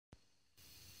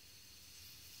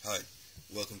Hi,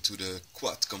 welcome to the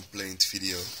quad complaint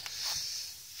video.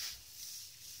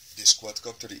 This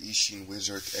quadcopter, the eachine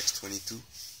Wizard X220,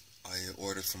 I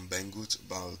ordered from Banggood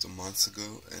about a month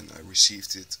ago and I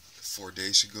received it 4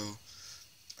 days ago.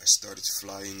 I started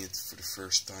flying it for the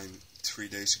first time 3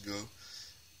 days ago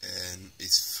and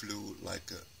it flew like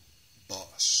a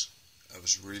boss. I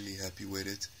was really happy with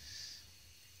it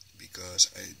because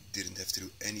I didn't have to do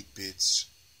any pitch,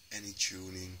 any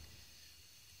tuning.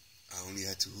 I only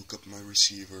had to hook up my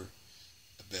receiver,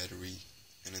 a battery,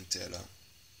 an antenna,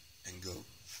 and go.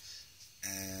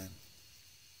 And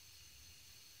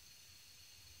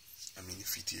I mean a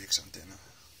VTX antenna.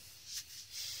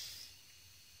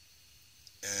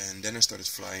 And then I started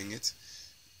flying it.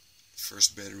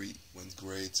 First battery went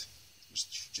great. It was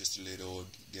just a little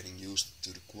getting used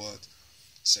to the quad.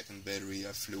 Second battery,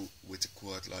 I flew with the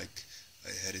quad like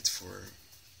I had it for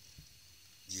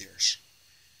years.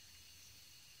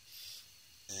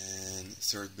 And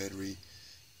third battery,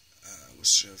 I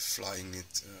was flying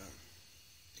it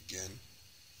again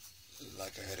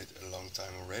like I had it a long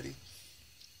time already.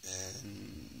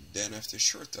 And then after a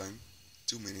short time,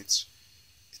 2 minutes,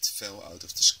 it fell out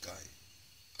of the sky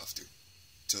after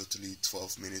totally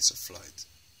 12 minutes of flight.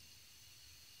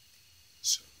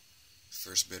 So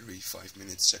first battery 5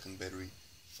 minutes, second battery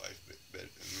 5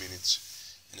 minutes,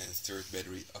 and then third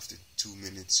battery after 2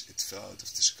 minutes it fell out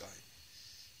of the sky.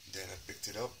 Then I picked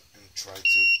it up and tried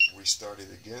to restart it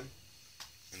again,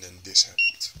 and then this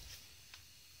happened.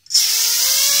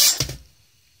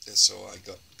 That's all I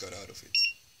got out of it.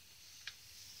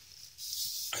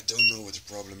 I don't know what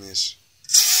the problem is,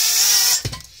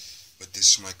 but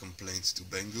this is my complaint to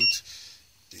Banggood.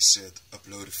 They said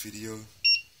upload a video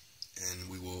and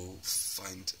we will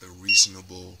find a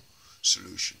reasonable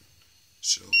solution.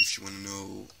 So if you want to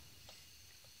know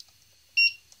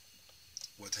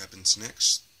what happens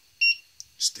next,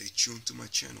 stay tuned to my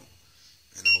channel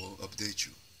and I will update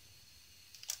you.